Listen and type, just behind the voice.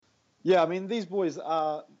Yeah, I mean, these boys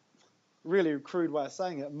are really crude way of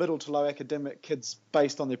saying it, middle to low academic kids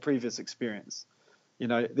based on their previous experience.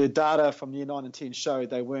 Their data from year 9 and 10 showed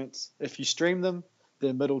they weren't, if you stream them,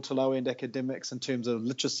 they're middle to low end academics in terms of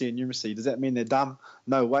literacy and numeracy. Does that mean they're dumb?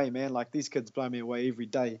 No way, man. Like, these kids blow me away every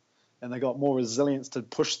day, and they got more resilience to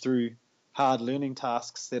push through hard learning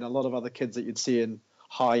tasks than a lot of other kids that you'd see in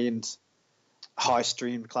high end, high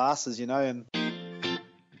streamed classes, and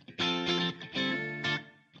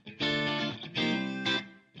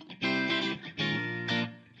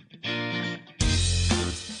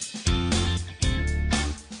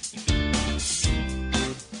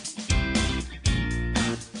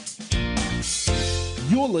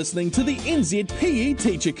You're listening to the NZPE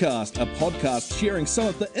TeacherCast, a podcast sharing some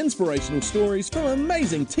of the inspirational stories from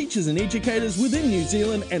amazing teachers and educators within New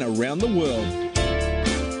Zealand and around the world.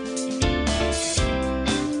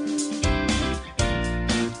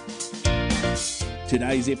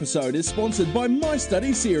 Today's episode is sponsored by My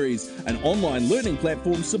Study Series, an online learning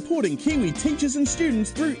platform supporting Kiwi teachers and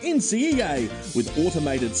students through NCEA. With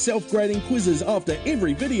automated self-grading quizzes after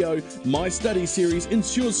every video, My Study Series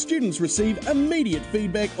ensures students receive immediate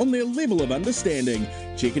feedback on their level of understanding.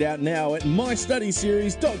 Check it out now at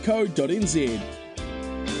mystudyseries.co.nz.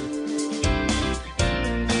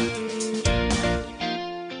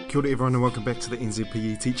 Kia ora everyone and welcome back to the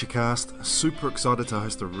NZPE TeacherCast. Super excited to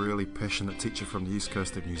host a really passionate teacher from the east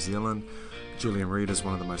coast of New Zealand. Julian Reid is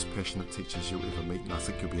one of the most passionate teachers you'll ever meet, and I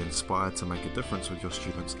think you'll be inspired to make a difference with your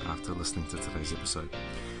students after listening to today's episode.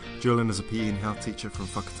 Julian is a PE and health teacher from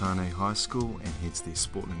Whakatane High School and heads the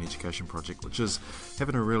Sport and Education project, which is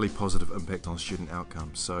having a really positive impact on student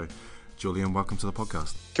outcomes. So Julian, welcome to the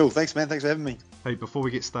podcast. Cool, thanks man, thanks for having me. Hey, before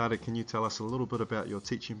we get started, can you tell us a little bit about your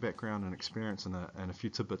teaching background and experience and a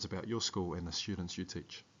few tidbits about your school and the students you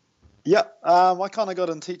teach? Yeah, I kind of got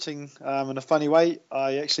in teaching in a funny way.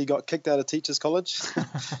 I actually got kicked out of Teachers College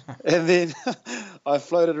and then I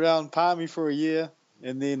floated around Palmy for a year,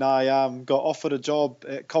 and then I got offered a job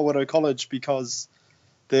at Kawerau College because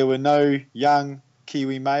there were no young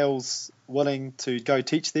Kiwi males willing to go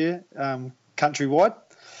teach there countrywide.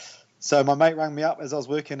 So my mate rang me up as I was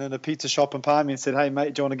working in a pizza shop in Palmy and said, "Hey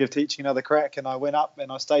mate, do you want to give teaching another crack?" And I went up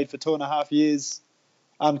and I stayed for 2.5 years,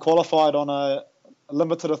 unqualified on a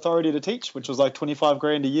limited authority to teach, which was like 25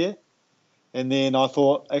 grand a year. And then I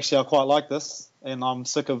thought, actually, I quite like this, and I'm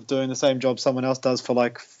sick of doing the same job someone else does for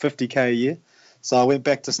like 50k a year. So I went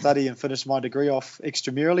back to study and finished my degree off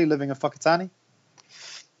extramurally, living in Whakatane.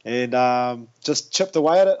 And just chipped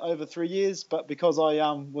away at it over 3 years. But because I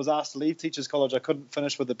was asked to leave Teachers College, I couldn't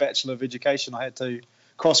finish with the Bachelor of Education. I had to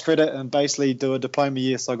cross-credit and basically do a diploma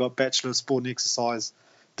year. So I got Bachelor of Sport and Exercise,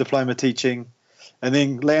 Diploma Teaching, and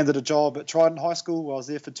then landed a job at Trident High School where I was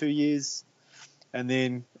there for 2 years. And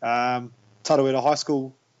then Tarawera High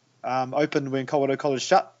School opened when Kawerau College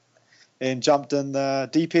shut, and jumped in the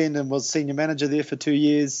deep end and was senior manager there for 2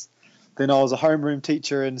 years. Then I was a homeroom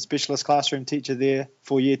teacher and specialist classroom teacher there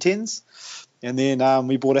for year 10s. And then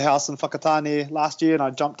we bought a house in Whakatane last year, and I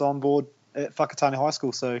jumped on board at Whakatane High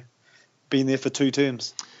School. So been there for 2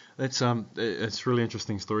 terms. That's it's a really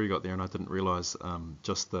interesting story you got there, and I didn't realise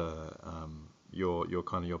just the your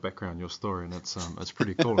kind of your background, your story, and it's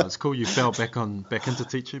pretty cool. And it's cool you fell back into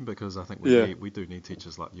teaching, because I think we do need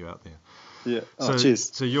teachers like you out there. Yeah. So, cheers.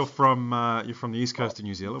 So you're from the east coast of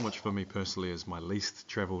New Zealand, which for me personally is my least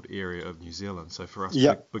travelled area of New Zealand. So for us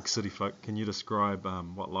big city folk, can you describe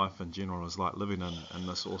what life in general is like living in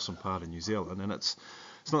this awesome part of New Zealand? And it's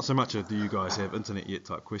not so much a do you guys have internet yet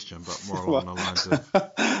type question, but more along the lines of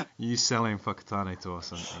you selling Whakatane to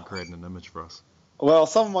us and creating an image for us. Well,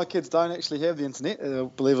 some of my kids don't actually have the internet,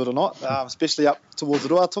 believe it or not, especially up towards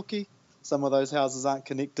Ruatoki. Some of those houses aren't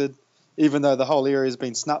connected, even though the whole area has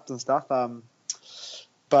been snapped and stuff.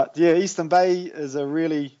 But yeah, Eastern Bay is a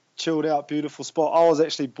really chilled out, beautiful spot. I was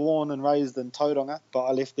actually born and raised in Tauranga, but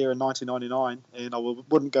I left there in 1999, and I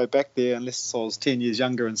wouldn't go back there unless I was 10 years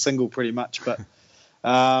younger and single pretty much. But,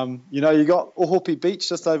 you got Ohope Beach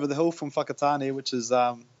just over the hill from Whakatane, which is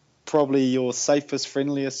probably your safest,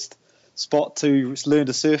 friendliest spot to learn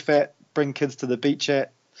to surf at, bring kids to the beach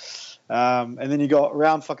at. And then you got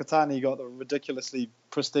around Whakatane, you got the ridiculously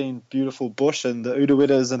pristine, beautiful bush and the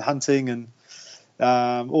uruwetas and hunting and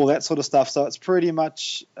all that sort of stuff. So it's pretty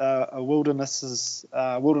much a wilderness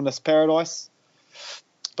paradise.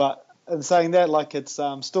 But in saying that, like, it's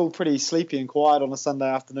still pretty sleepy and quiet on a Sunday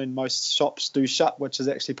afternoon. Most shops do shut, which is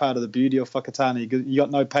actually part of the beauty of Whakatane. You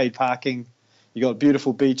got no paid parking. You got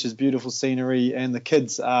beautiful beaches, beautiful scenery, and the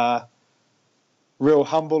kids are real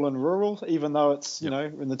humble and rural, even though it's,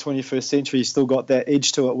 in the 21st century, you still got that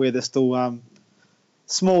edge to it where they're still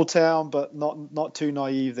small town, but not too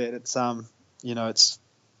naive that it's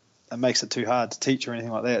it makes it too hard to teach or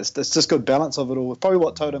anything like that. It's just good balance of it all. It's probably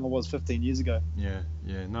what Tauranga was 15 years ago. Yeah.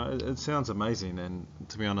 No, it sounds amazing, and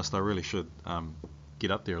to be honest, I really should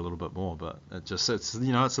get up there a little bit more, but it's a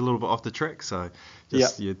little bit off the track, so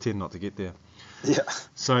you tend not to get there. Yeah.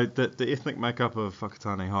 So the ethnic makeup of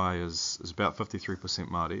Whakatane High is about 53%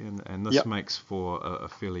 Māori, and this makes for a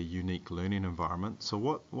fairly unique learning environment. So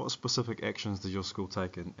what specific actions does your school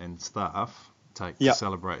take and staff take to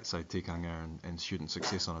celebrate, say, tikanga and student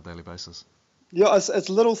success on a daily basis? Yeah, it's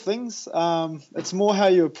little things. It's more how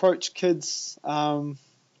you approach kids.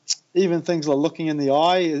 Even things like looking in the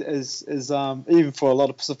eye is even for a lot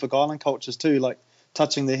of Pacific Island cultures too, like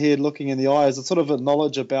touching the head, looking in the eye is a sort of a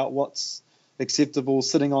knowledge about what's acceptable,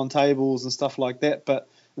 sitting on tables and stuff like that. But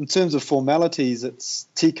in terms of formalities, it's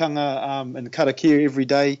tikanga and karakia every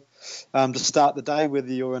day to start the day, whether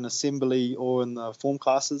you're in assembly or in the form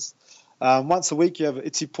classes. Once a week you have an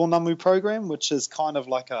Iti Ponamu program, which is kind of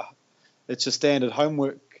like it's your standard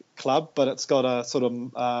homework club, but it's got a sort of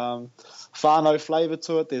whānau flavour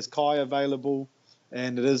to it. There's kai available,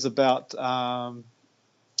 and it is about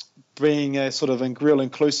being a sort of real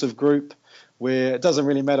inclusive group where it doesn't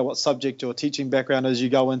really matter what subject your teaching background is, you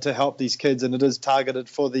go in to help these kids, and it is targeted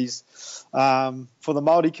for these for the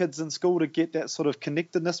Māori kids in school to get that sort of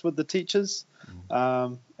connectedness with the teachers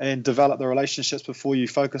and develop the relationships before you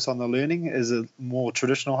focus on the learning, as a more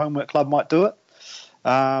traditional homework club might do it.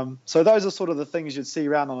 So those are sort of the things you'd see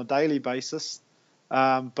around on a daily basis.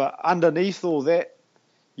 But underneath all that,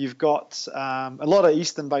 you've got a lot of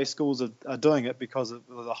Eastern-based schools are doing it because of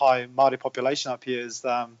the high Māori population up here, is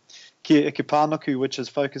Kia Ike Pānuku, which is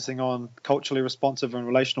focusing on culturally responsive and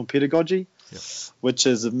relational pedagogy, which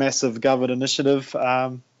is a massive government initiative,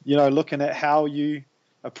 looking at how you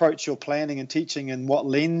approach your planning and teaching and what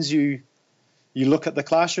lens you look at the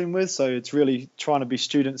classroom with. So it's really trying to be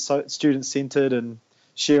student-centered and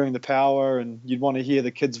sharing the power, and you'd want to hear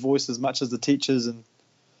the kids' voice as much as the teachers, and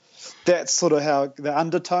that's sort of how the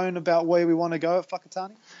undertone about where we want to go at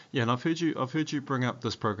Whakatane. Yeah, and I've heard you bring up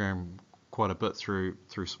this program quite a bit through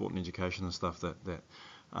sport and education and stuff. That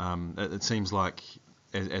it seems like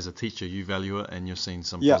as a teacher you value it, and you're seeing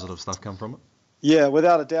some positive stuff come from it. Yeah,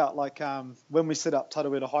 without a doubt. Like when we set up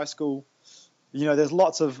Tarawera High School, there's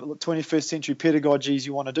lots of 21st century pedagogies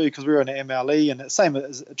you want to do, because we're in an MLE, and the same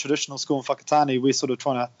as a traditional school in Whakatane, we're sort of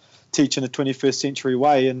trying to teach in a 21st century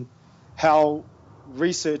way, and how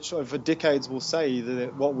research over decades will say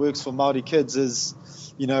that what works for Māori kids is,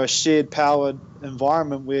 a shared powered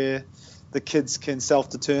environment where the kids can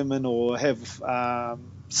self-determine or have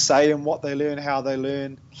say in what they learn, how they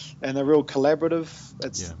learn, and a real collaborative.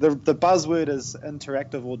 The buzzword is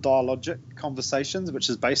interactive or dialogic conversations, which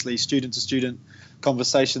is basically student-to-student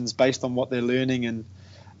conversations based on what they're learning, and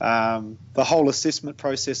the whole assessment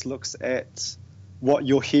process looks at what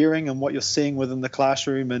you're hearing and what you're seeing within the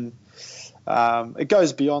classroom, and it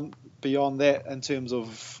goes beyond that in terms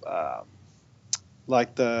of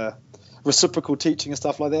like the reciprocal teaching and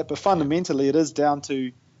stuff like that. But fundamentally, it is down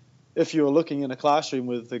to, if you're looking in a classroom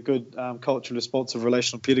with a good culturally responsive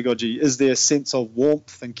relational pedagogy, is there a sense of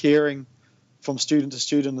warmth and caring from student to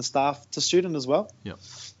student and staff to student as well?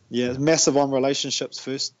 Yeah, massive on relationships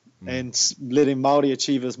first, and letting Māori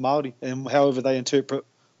achieve as Māori, and however they interpret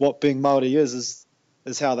what being Māori is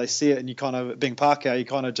how they see it. And you kind of, being Pākehā, you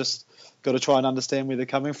kind of just got to try and understand where they're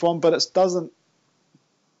coming from, but it doesn't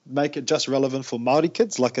make it just relevant for Māori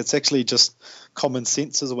kids. Like, it's actually just common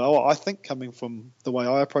sense as well, I think, coming from the way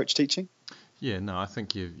I approach teaching. Yeah, no, I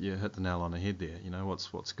think you hit the nail on the head there.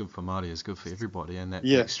 What's good for Māori is good for everybody, and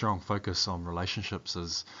that strong focus on relationships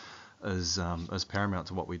is paramount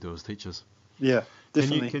to what we do as teachers. Yeah,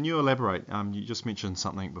 definitely. Can you elaborate? You just mentioned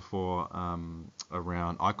something before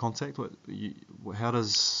around eye contact.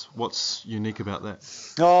 What's unique about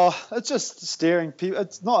that? Oh, it's just staring people.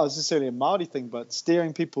 It's not necessarily a Māori thing, but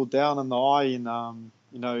staring people down in the eye,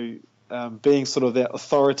 and being sort of that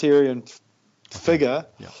authoritarian figure.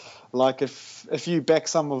 Yeah. Like if you back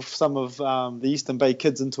some of the Eastern Bay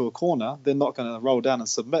kids into a corner, they're not going to roll down and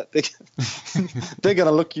submit. They're going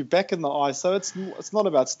to look you back in the eye. So it's not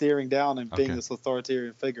about staring down and being this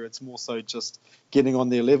authoritarian figure. It's more so just getting on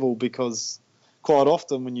their level, because quite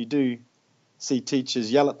often when you do see teachers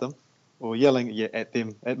yell at them or yelling at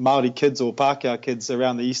them, at Māori kids or Pākehā kids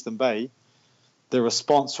around the Eastern Bay, the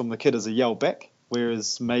response from the kid is a yell back,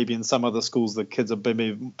 whereas maybe in some other schools the kids are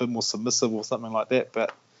maybe a bit more submissive or something like that.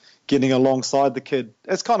 But getting alongside the kid,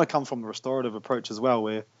 it's kind of come from the restorative approach as well,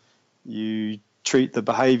 where you treat the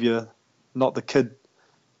behaviour, not the kid,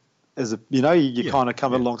 as you kind of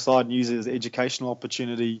come alongside and use it as an educational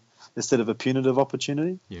opportunity, instead of a punitive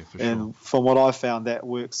opportunity. Yeah, for sure. And from what I found, that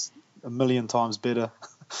works a million times better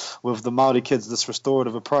with the Māori kids, this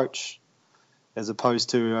restorative approach, as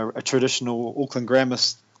opposed to a traditional Auckland grammar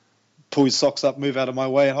pull your socks up, move out of my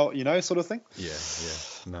way, sort of thing. Yeah.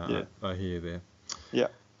 No, I hear you there. Yeah.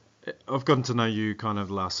 I've gotten to know you kind of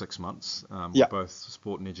the last 6 months, both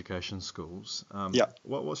sport and education schools.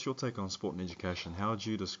 What's your take on sport and education? How would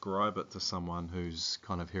you describe it to someone who's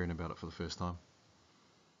kind of hearing about it for the first time?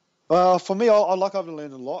 Well, for me, I've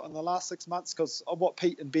learned a lot in the last 6 months, because what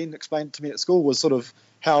Pete and Ben explained to me at school was sort of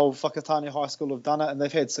how Whakatane High School have done it, and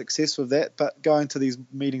they've had success with that. But going to these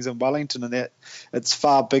meetings in Wellington and that, it's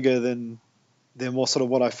far bigger than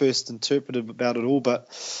what I first interpreted about it all. But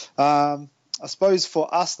I suppose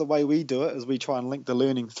for us, the way we do it is we try and link the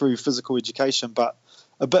learning through physical education, but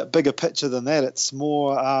a bit bigger picture than that. It's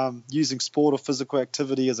more using sport or physical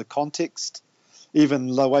activity as a context.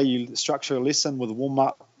 Even the way you structure a lesson with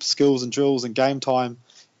warm-up skills and drills and game time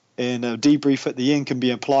and a debrief at the end can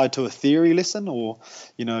be applied to a theory lesson or,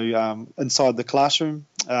 inside the classroom.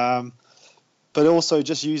 But also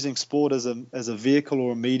just using sport as a vehicle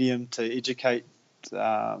or a medium to educate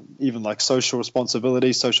even like social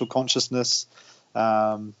responsibility, social consciousness,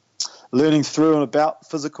 learning through and about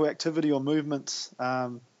physical activity or movement.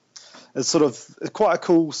 It's sort of quite a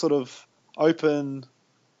cool sort of open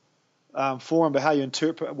forum about how you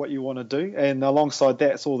interpret what you want to do, and alongside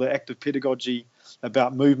that, it's all the active pedagogy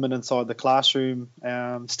about movement inside the classroom,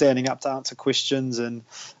 standing up to answer questions, and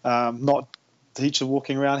not the teacher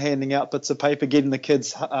walking around handing out bits of paper, getting the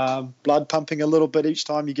kids blood pumping a little bit each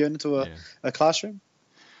time you go into a classroom.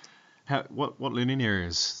 What learning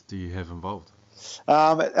areas do you have involved?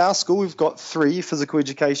 At our school, we've got 3: physical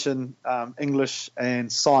education, English,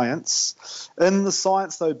 and science. In the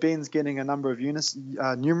science, though, Ben's getting a number of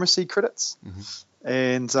numeracy credits,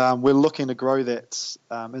 and we're looking to grow that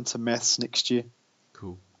into maths next year.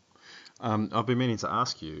 Cool. I've been meaning to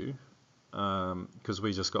ask you, because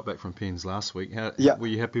we just got back from PENZ last week. Were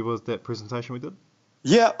you happy with that presentation we did?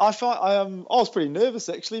 Yeah, I was pretty nervous,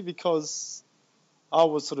 actually, because I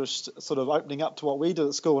was sort of opening up to what we did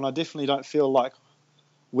at school, and I definitely don't feel like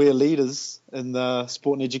we're leaders in the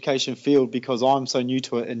sport and education field because I'm so new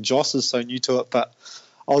to it and Joss is so new to it. But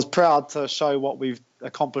I was proud to show what we've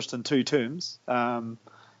accomplished in 2 terms. I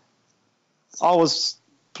was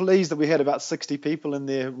pleased that we had about 60 people in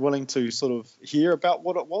there willing to sort of hear about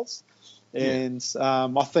what it was, and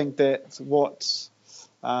I think that what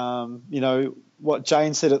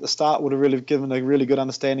Jane said at the start would have really given a really good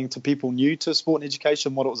understanding to people new to sport and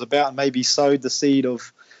education, what it was about, and maybe sowed the seed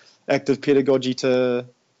of active pedagogy to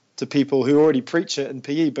people who already preach it in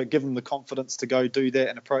PE, but give them the confidence to go do that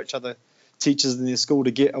and approach other teachers in their school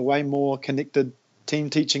to get a way more connected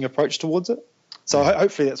team teaching approach towards it. So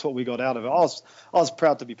hopefully that's what we got out of it. I was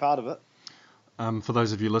proud to be part of it. For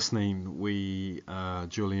those of you listening, we,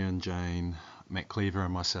 Julian, Jane, Matt Cleaver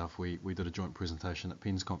and myself, we did a joint presentation at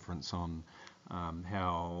PENZ conference on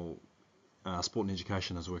how sport and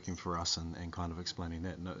education is working for us and kind of explaining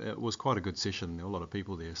that. And it was quite a good session. There were a lot of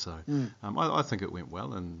people there. So I think it went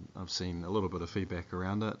well, and I've seen a little bit of feedback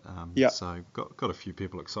around it. So got a few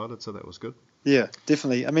people excited, so that was good. Yeah,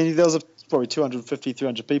 definitely. I mean, there was probably 250,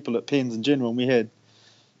 300 people at PENZ in general, and we had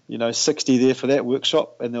 60 there for that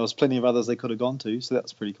workshop, and there was plenty of others they could have gone to, so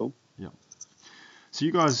that's pretty cool. Yeah. So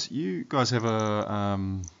you guys have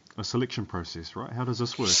a selection process, right? How does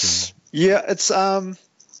this work? It's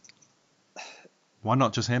why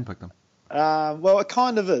not just handpick them? Well, it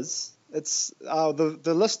kind of is. It's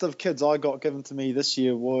the list of kids I got given to me this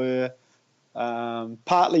year were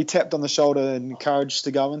partly tapped on the shoulder and encouraged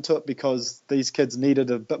to go into it because these kids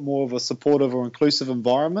needed a bit more of a supportive or inclusive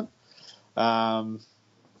environment.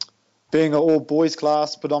 Being an all-boys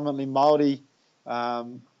class, predominantly Māori,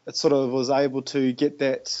 it sort of was able to get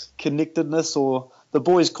that connectedness, or the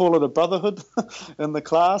boys call it a brotherhood in the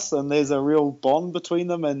class, and there's a real bond between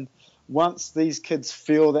them. And once these kids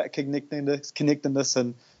feel that connectedness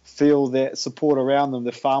and feel that support around them,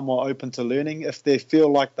 they're far more open to learning. If they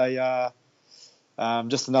feel like they are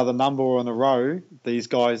just another number on a row, these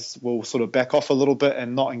guys will sort of back off a little bit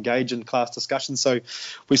and not engage in class discussion. So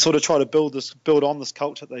we sort of try to build on this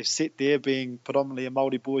culture that they've set there, being predominantly a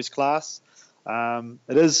Māori boys class.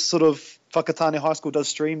 It is sort of, Whakatane High School does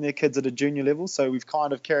stream their kids at a junior level, so we've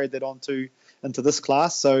kind of carried that into this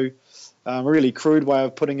class. So a really crude way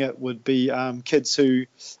of putting it would be kids who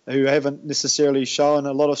haven't necessarily shown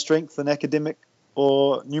a lot of strength in academic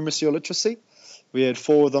or numeracy or literacy. We had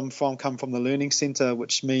 4 of them come from the Learning Centre,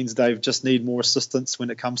 which means they just need more assistance when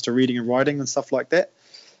it comes to reading and writing and stuff like that.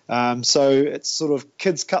 So it's sort of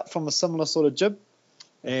kids cut from a similar sort of jib.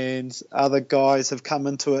 and other guys have come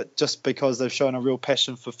into it just because they've shown a real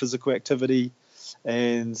passion for physical activity,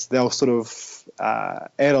 and they'll sort of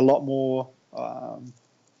add a lot more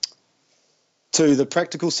to the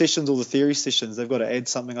practical sessions or the theory sessions. They've got to add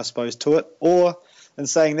something, I suppose, to it. Or, in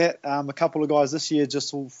saying that, a couple of guys this year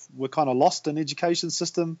just were kind of lost in education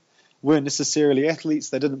system, weren't necessarily athletes.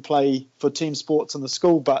 They didn't play for team sports in the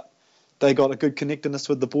school, but they got a good connectedness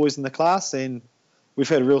with the boys in the class, and we've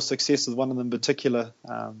had a real success with one of them in particular,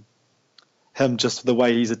 him, just the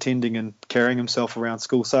way he's attending and carrying himself around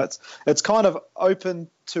school. So it's kind of open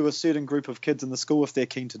to a certain group of kids in the school if they're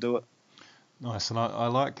keen to do it. Nice, and I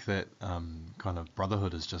like that kind of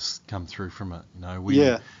brotherhood has just come through from it. You know,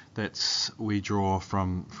 we draw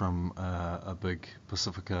from a big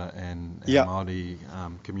Pacifica and Māori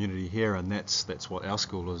community here, and that's what our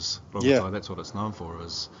school is. That's what it's known for,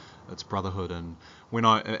 is its brotherhood. And when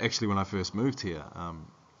I first moved here,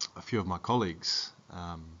 a few of my colleagues,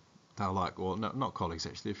 they were like, well, no, not colleagues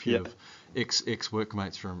actually, a few of ex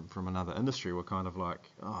workmates from another industry were kind of like,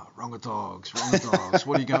 oh, Rongodogs,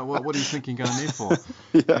 what are you thinking going there for?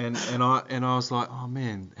 And I was like, oh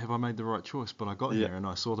man, have I made the right choice? But I got here and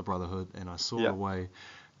I saw the brotherhood, and I saw the way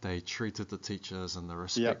they treated the teachers and the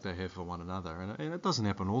respect they have for one another, and it doesn't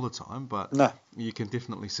happen all the time, but you can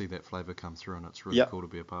definitely see that flavour come through, and it's really cool to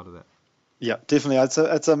be a part of that. Yeah, definitely.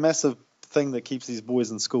 It's a massive thing that keeps these boys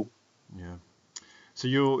in school. Yeah. So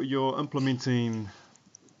you're implementing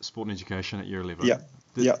sport and education at year 11.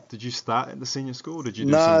 Did you start at the senior school, or did you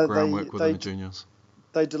do some groundwork within the juniors?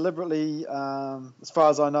 They deliberately, as far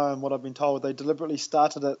as I know and what I've been told, they deliberately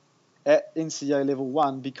started it at NCEA level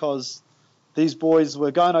 1 because these boys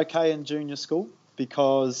were going okay in junior school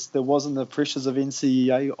because there wasn't the pressures of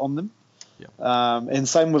NCEA on them. And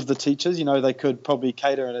same with the teachers. You know, they could probably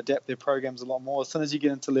cater and adapt their programs a lot more. As soon as you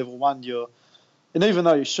get into level 1, and even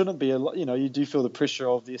though you shouldn't be, you do feel the pressure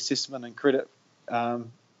of the assessment and credit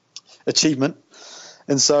achievement.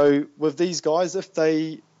 And so with these guys, if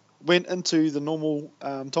they went into the normal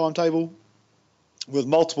timetable with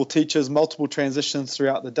multiple teachers, multiple transitions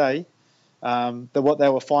throughout the day, what they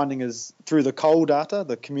were finding is through the COL data,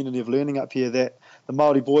 the community of learning up here, that the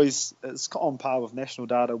Māori boys, it's on par with national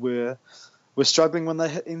data, were struggling when they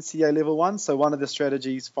hit NCEA level 1. So one of the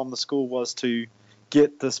strategies from the school was to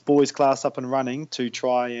get this boys class up and running to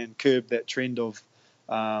try and curb that trend of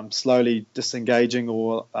slowly disengaging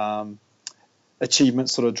or achievement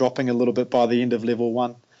sort of dropping a little bit by the end of level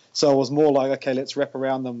 1. So it was more like, okay, let's wrap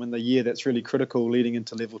around them in the year that's really critical leading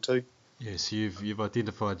into level 2. Yes, you've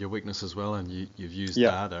identified your weakness as well, and you've used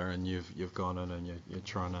data, and you've gone in and you're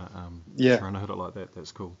trying to hit it like that.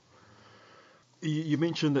 That's cool. You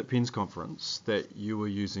mentioned at Penn's conference that you were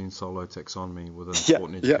using solo taxonomy within sport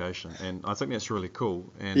and education, and I think that's really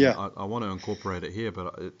cool, and I want to incorporate it here,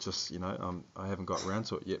 but it just, I haven't got around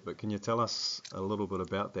to it yet. But can you tell us a little bit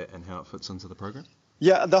about that and how it fits into the program?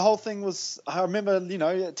 Yeah, the whole thing was, I remember,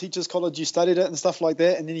 at Teachers College you studied it and stuff like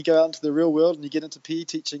that, and then you go out into the real world and you get into PE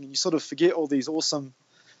teaching and you sort of forget all these awesome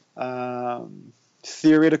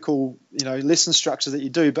theoretical, lesson structures that you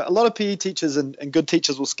do. But a lot of PE teachers and good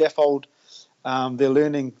teachers will scaffold their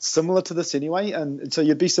learning similar to this anyway, and so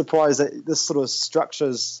you'd be surprised that this sort of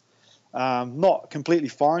structure's not completely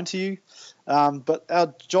foreign to you. But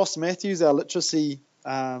our Joss Matthews, our literacy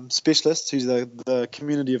specialist, who's the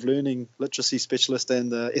community of learning literacy specialist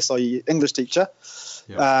and the SIE English teacher,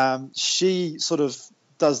 she sort of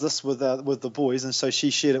does this with the boys, and so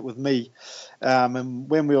she shared it with me. And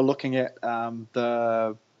when we were looking at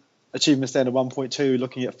the Achievement Standard 1.2,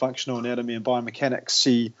 looking at functional anatomy and biomechanics,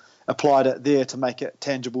 she applied it there to make it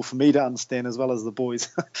tangible for me to understand as well as the boys.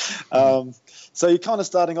 So you're kind of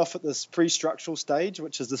starting off at this pre-structural stage,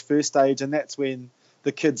 which is this first stage, and that's when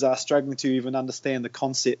the kids are struggling to even understand the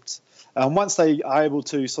concept. Once they are able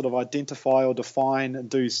to sort of identify or define and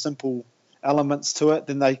do simple elements to it,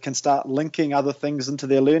 then they can start linking other things into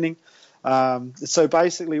their learning. So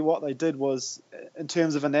basically what they did was, in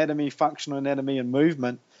terms of anatomy, functional anatomy and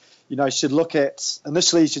movement, should look at,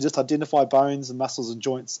 initially you should just identify bones and muscles and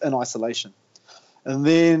joints in isolation. And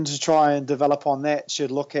then to try and develop on that, should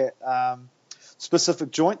look at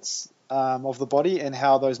specific joints of the body and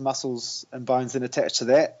how those muscles and bones then attach to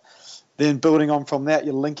that. Then building on from that,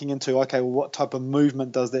 you're linking into, okay, well, what type of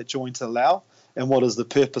movement does that joint allow and what is the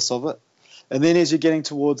purpose of it? And then as you're getting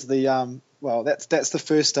towards the, that's the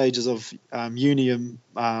first stages of uni and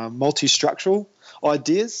multi-structural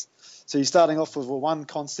ideas. So you're starting off with one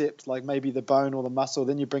concept, like maybe the bone or the muscle,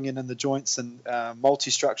 then you're bringing in the joints and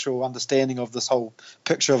multi-structural understanding of this whole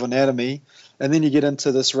picture of anatomy. And then you get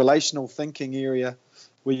into this relational thinking area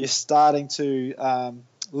where you're starting to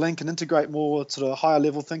link and integrate more sort of higher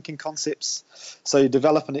level thinking concepts. So you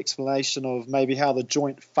develop an explanation of maybe how the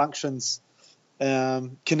joint functions,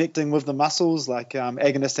 connecting with the muscles, like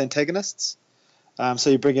agonists, antagonists. So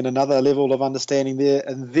you bring in another level of understanding there,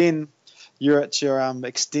 and then you're at your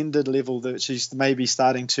extended level that she's maybe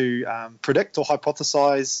starting to predict or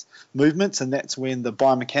hypothesize movements, and that's when the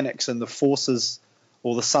biomechanics and the forces,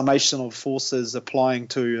 or the summation of forces applying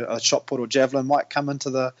to a shot put or javelin, might come into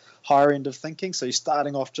the higher end of thinking. So you're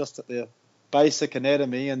starting off just at the basic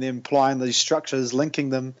anatomy and then applying these structures, linking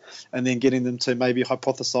them, and then getting them to maybe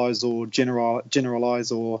hypothesize or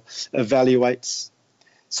generalize or evaluate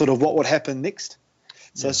sort of what would happen next.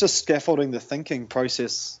 So it's just scaffolding the thinking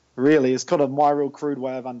process, really. It's kind of my real crude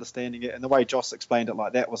way of understanding it, and the way Joss explained it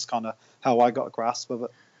like that was kind of how I got a grasp of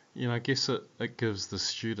it. I guess it gives the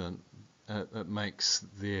student, it makes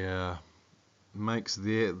the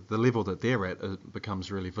level that they're at, it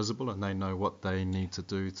becomes really visible, and they know what they need to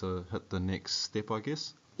do to hit the next step, I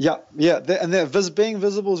guess. Being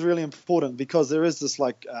visible is really important, because there is this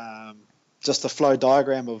just a flow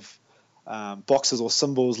diagram of boxes or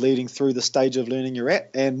symbols leading through the stage of learning you're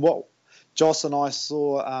at. And what Joss and I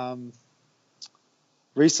saw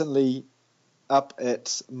recently up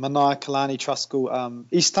at Manaia Kalani Trust School,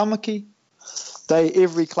 East Tamaki,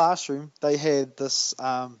 every classroom, they had this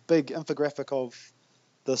big infographic of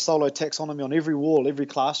the Solo taxonomy on every wall, every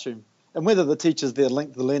classroom. And whether the teachers there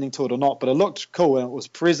linked the learning to it or not, but it looked cool and it was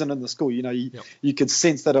present in the school. You could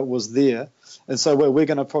sense that it was there. And so we're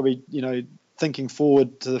going to probably, thinking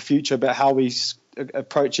forward to the future about how we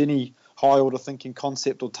approach any high order thinking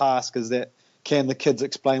concept or task, is that can the kids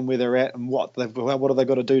explain where they're at and what have they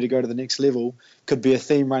got to do to go to the next level? Could be a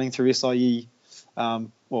theme running through SIE,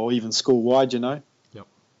 or even school wide, Yep.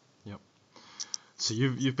 So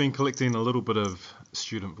you've been collecting a little bit of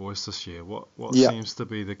student voice this year. What seems to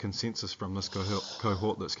be the consensus from this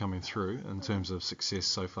cohort that's coming through in terms of success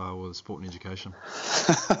so far with sport and education?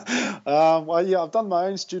 I've done my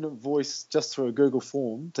own student voice just through a Google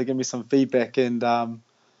form to give me some feedback, and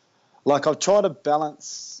I've tried to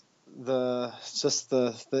balance the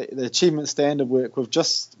achievement standard work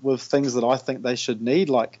with things that I think they should need.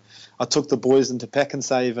 Like, I took the boys into Pack and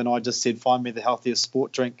Save, and I just said, find me the healthiest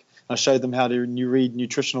sport drink. I showed them how to read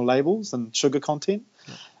nutritional labels and sugar content.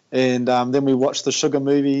 And then we watched the sugar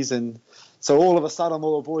movies, and so all of a sudden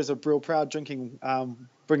all the boys are real proud drinking,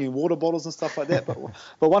 bringing water bottles and stuff like that.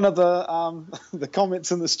 But one of the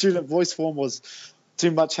comments in the student voice form was, too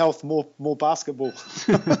much health, more basketball.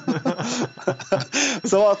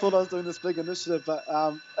 So I thought I was doing this big initiative, but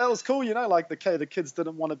it was cool, the kids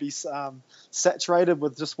didn't want to be saturated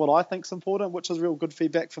with just what I think's important, which was real good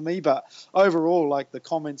feedback for me. But overall, the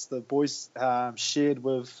comments the boys shared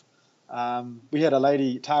with, we had a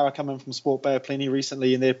lady, Tara, come in from Sport Bay of Plenty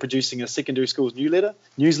recently, and they're producing a secondary school's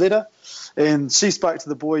newsletter, and she spoke to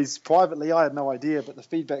the boys privately. I had no idea, but the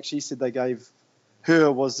feedback she said they gave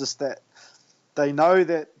her was just that they know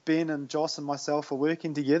that Ben and Joss and myself are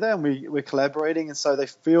working together, and we're collaborating, and so they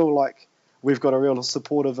feel like we've got a real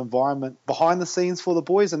supportive environment behind the scenes for the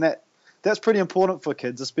boys, and that's pretty important for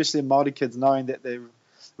kids, especially Māori kids, knowing that they're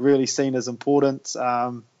really seen as important.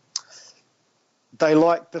 They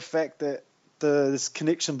like the fact that this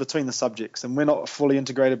connection between the subjects, and we're not fully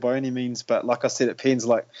integrated by any means, but like I said at Pens,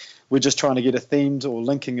 we're just trying to get a themed or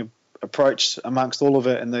linking approach amongst all of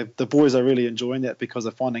it, and the boys are really enjoying that because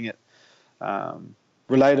they're finding it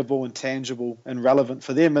relatable and tangible and relevant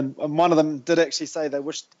for them. And one of them did actually say they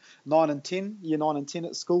wished year 9 and 10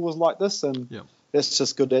 at school was like this, and that's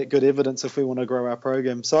just good evidence if we want to grow our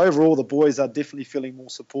program. So overall, the boys are definitely feeling more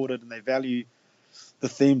supported, and they value the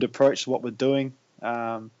themed approach to what we're doing.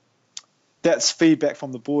 That's feedback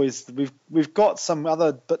from the boys. We've got some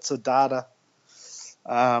other bits of data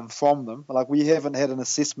from them. We haven't had an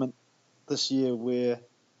assessment this year where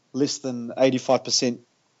less than 85%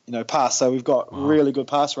 pass. So we've got really good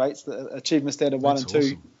pass rates, the achievement standard 1 and 2.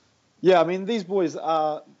 Awesome. Yeah, I mean, these boys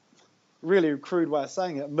are, really a crude way of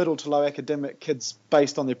saying it, middle to low academic kids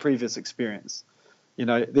based on their previous experience.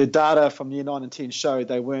 Their data from year 9 and 10 showed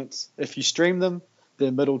they weren't, if you stream them,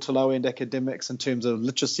 they're middle to low end academics in terms of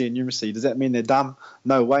literacy and numeracy. Does that mean they're dumb?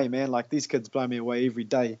 No way, man. These kids blow me away every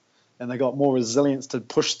day, and they got more resilience to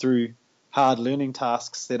push through hard learning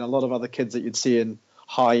tasks than a lot of other kids that you'd see in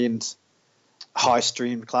high-end,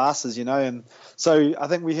 high-streamed classes, and so I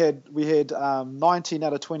think we had 19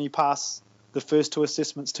 out of 20 pass the first 2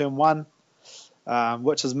 assessments term 1,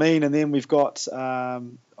 which is mean, and then we've got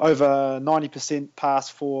over 90% pass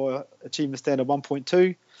for achievement standard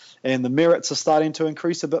 1.2, and the merits are starting to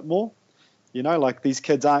increase a bit more. These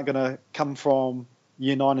kids aren't going to come from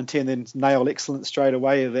year 9 and 10 then nail excellence straight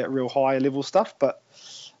away, that real high level stuff, but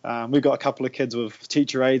We've got a couple of kids with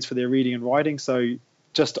teacher aids for their reading and writing, so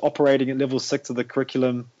just operating at level 6 of the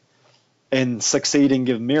curriculum and succeeding,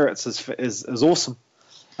 give merits is awesome.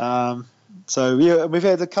 So yeah, we've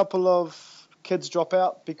had a couple of kids drop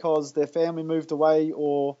out because their family moved away,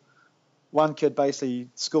 or one kid basically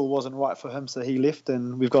school wasn't right for him, so he left,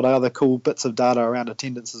 and we've got other cool bits of data around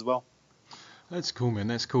attendance as well. That's cool, man.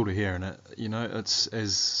 That's cool to hear, and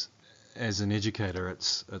it's as an educator,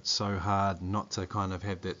 it's so hard not to kind of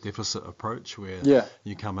have that deficit approach where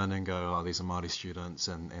you come in and go, oh, these are Māori students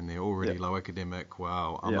and they're already low academic.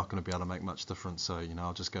 Wow, I'm not going to be able to make much difference, so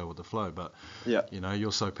I'll just go with the flow. But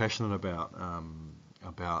you're so passionate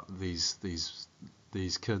about these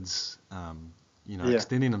kids,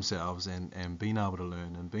 extending themselves and being able to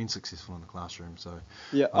learn and being successful in the classroom. So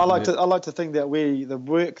I like to think that the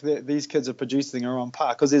work that these kids are producing are on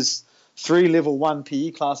par, because there's 3 level 1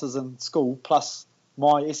 PE classes in school plus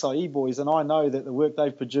my SIE boys, and I know that the work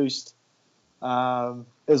they've produced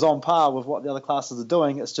is on par with what the other classes are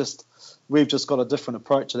doing. It's just we've just got a different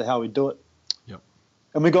approach to how we do it. Yep.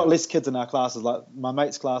 And we've got less kids in our classes. Like my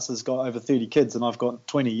mate's class has got over 30 kids and I've got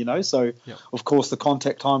 20, so of course the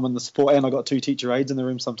contact time and the support, and I've got 2 teacher aides in the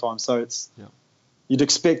room sometimes, so it's you'd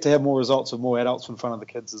expect to have more results with more adults in front of the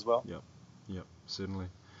kids as well. Yep, certainly.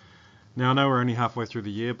 Now, I know we're only halfway through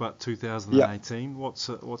the year, but 2018, what's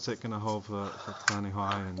that going to hold for Tāne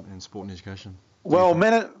High and sport and education? Well,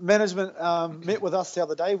 management met with us the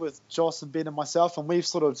other day with Joss and Ben and myself, and we've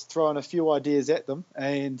sort of thrown a few ideas at them,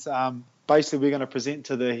 and basically we're going to present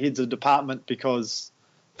to the heads of department, because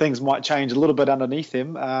things might change a little bit underneath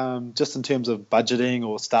them, just in terms of budgeting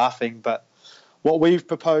or staffing. But what we've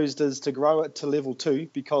proposed is to grow it to level 2,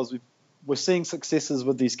 because we're seeing successes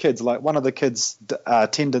with these kids. Like one of the kids'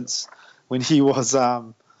 attendance when he was at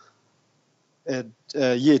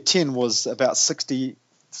year 10 was about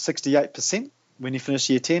 68%. When he finished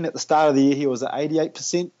year 10, at the start of the year he was at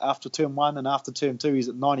 88% after term 1, and after term 2 he's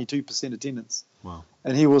at 92% attendance. Wow.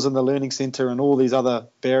 And he was in the learning centre and all these other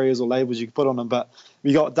barriers or labels you could put on him. But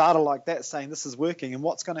we got data like that saying this is working, and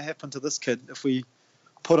what's going to happen to this kid if we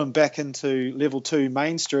put him back into level 2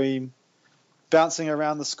 mainstream, bouncing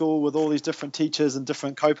around the school with all these different teachers and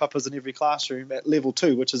different co-puppers in every classroom at level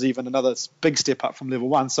 2, which is even another big step up from level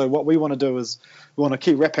 1. So what we want to do is we want to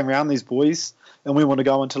keep wrapping around these boys, and we want to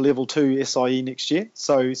go into level 2 SIE next year.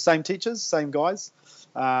 So same teachers, same guys.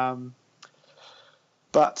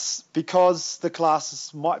 But because the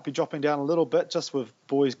classes might be dropping down a little bit, just with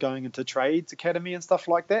boys going into trades academy and stuff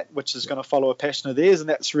like that, which is going to follow a passion of theirs, and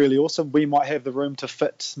that's really awesome. We might have the room to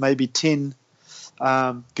fit maybe 10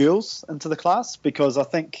 girls into the class, because I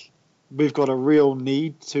think we've got a real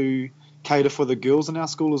need to cater for the girls in our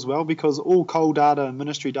school as well, because all COL data and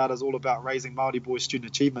ministry data is all about raising Māori boys student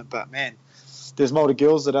achievement, but man, there's Māori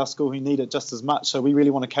girls at our school who need it just as much, so we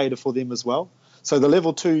really want to cater for them as well. So the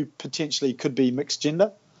level 2 potentially could be mixed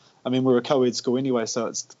gender. I mean, we're a co-ed school anyway, so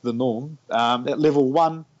it's the norm. At level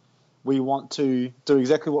 1 we want to do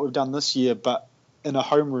exactly what we've done this year, but in a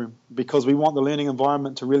homeroom, because we want the learning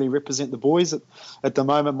environment to really represent the boys. At the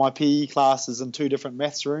moment, my PE class is in 2 different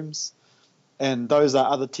maths rooms, and those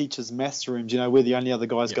are other teachers' maths rooms. We're the only other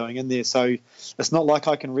guys going in there. So it's not like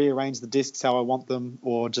I can rearrange the desks how I want them,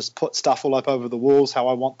 or just put stuff all up over the walls how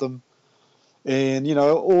I want them. And,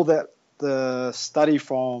 all that the study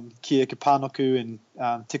from Kia Kapanoku and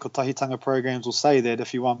Te Kotahitanga programs will say that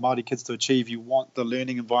if you want Māori kids to achieve, you want the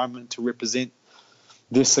learning environment to represent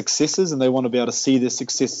their successes, and they want to be able to see their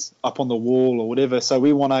success up on the wall or whatever. So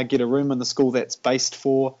we want to get a room in the school that's based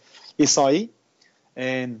for SIE,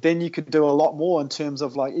 and then you could do a lot more in terms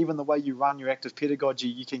of like even the way you run your active pedagogy.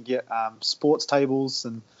 You can get sports tables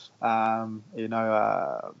and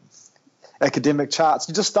academic charts,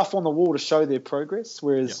 just stuff on the wall to show their progress,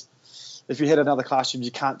 whereas if you had another classroom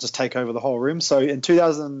you can't just take over the whole room. So in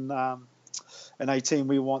 2018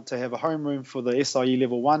 we want to have a homeroom for the SIE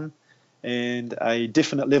level 1 and a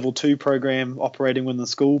definite level 2 program operating within the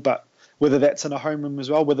school, but whether that's in a homeroom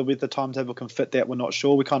as well, whether the timetable can fit that, we're not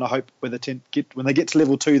sure. We kind of hope when they get to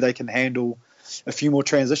level 2 they can handle a few more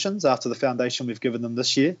transitions after the foundation we've given them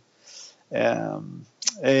this year. And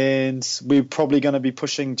we're probably going to be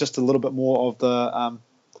pushing just a little bit more of the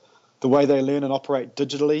way they learn and operate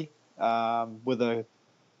digitally, with a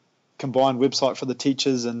combined website for the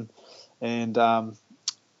teachers and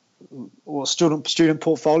or student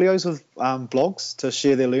portfolios of blogs to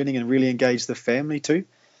share their learning and really engage the family too.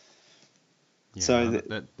 Yeah, so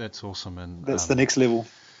that's awesome, and that's the next level.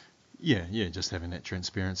 Yeah, just having that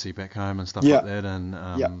transparency back home and stuff like that,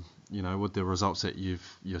 and with the results that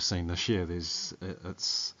you've seen this year,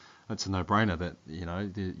 it's it's a no-brainer that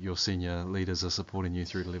your senior leaders are supporting you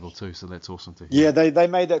through to level 2. So that's awesome to hear. Yeah, they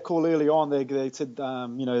made that call early on. They said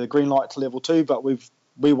the green light to level 2, but we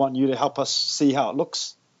want you to help us see how it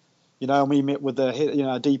looks. And we met with the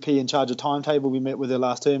DP in charge of timetable. We met with her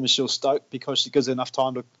last term, and she was stoked because she gives enough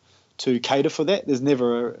time to cater for that. There's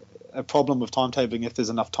never a problem with timetabling if there's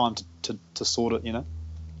enough time to sort it. Yep.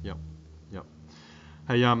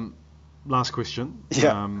 Hey, last question.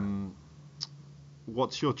 Yeah.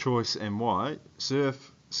 What's your choice and why?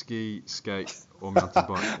 Surf, ski, skate, or mountain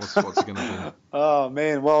bike? What's it going to be? Oh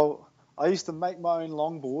man, well, I used to make my own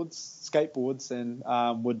skateboards, and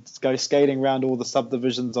would go skating around all the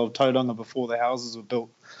subdivisions of Tauranga before the houses were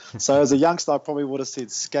built. So as a youngster, I probably would have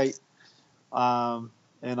said skate. And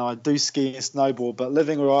I do ski and snowboard, but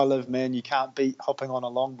living where I live, man, you can't beat hopping on a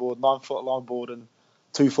longboard, 9-foot longboard, and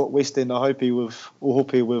 2-foot West End Ohope with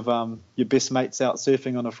your best mates out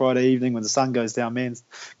surfing on a Friday evening when the sun goes down, man. It's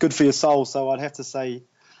good for your soul. So I'd have to say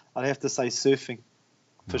surfing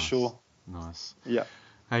for sure. Nice. Yeah.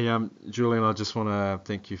 Hey, Julian, I just want to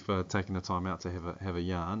thank you for taking the time out to have a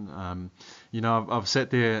yarn. I've sat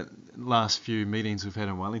there last few meetings we've had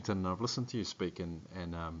in Wellington, and I've listened to you speak, and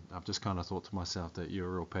I've just kind of thought to myself that you're a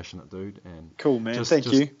real passionate dude. And cool, man.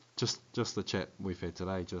 Thank you. Just the chat we've had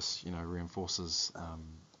today just reinforces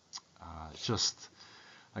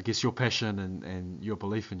I guess your passion and your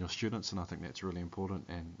belief in your students, and I think that's really important.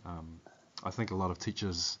 And I think a lot of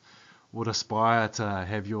teachers would aspire to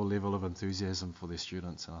have your level of enthusiasm for their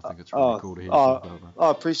students, and I think it's really cool to hear you talk about that.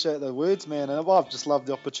 I appreciate the words, man, and I've just loved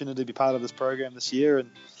the opportunity to be part of this program this year.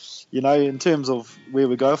 And in terms of where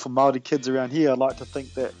we go for Māori kids around here, I'd like to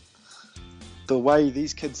think that the way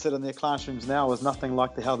these kids sit in their classrooms now is nothing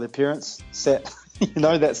like how their parents sat.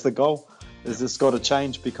 That's the goal. Is it's got to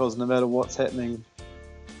change, because no matter what's happening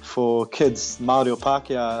for kids, Māori or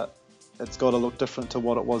Pākehā, it's got to look different to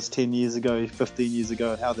what it was 10 years ago, 15 years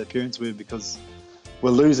ago, and how their parents were, because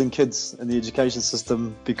we're losing kids in the education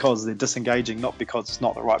system because they're disengaging, not because it's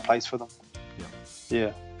not the right place for them.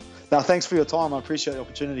 Yeah. Now, thanks for your time. I appreciate the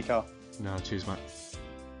opportunity, Carl. No, cheers, mate.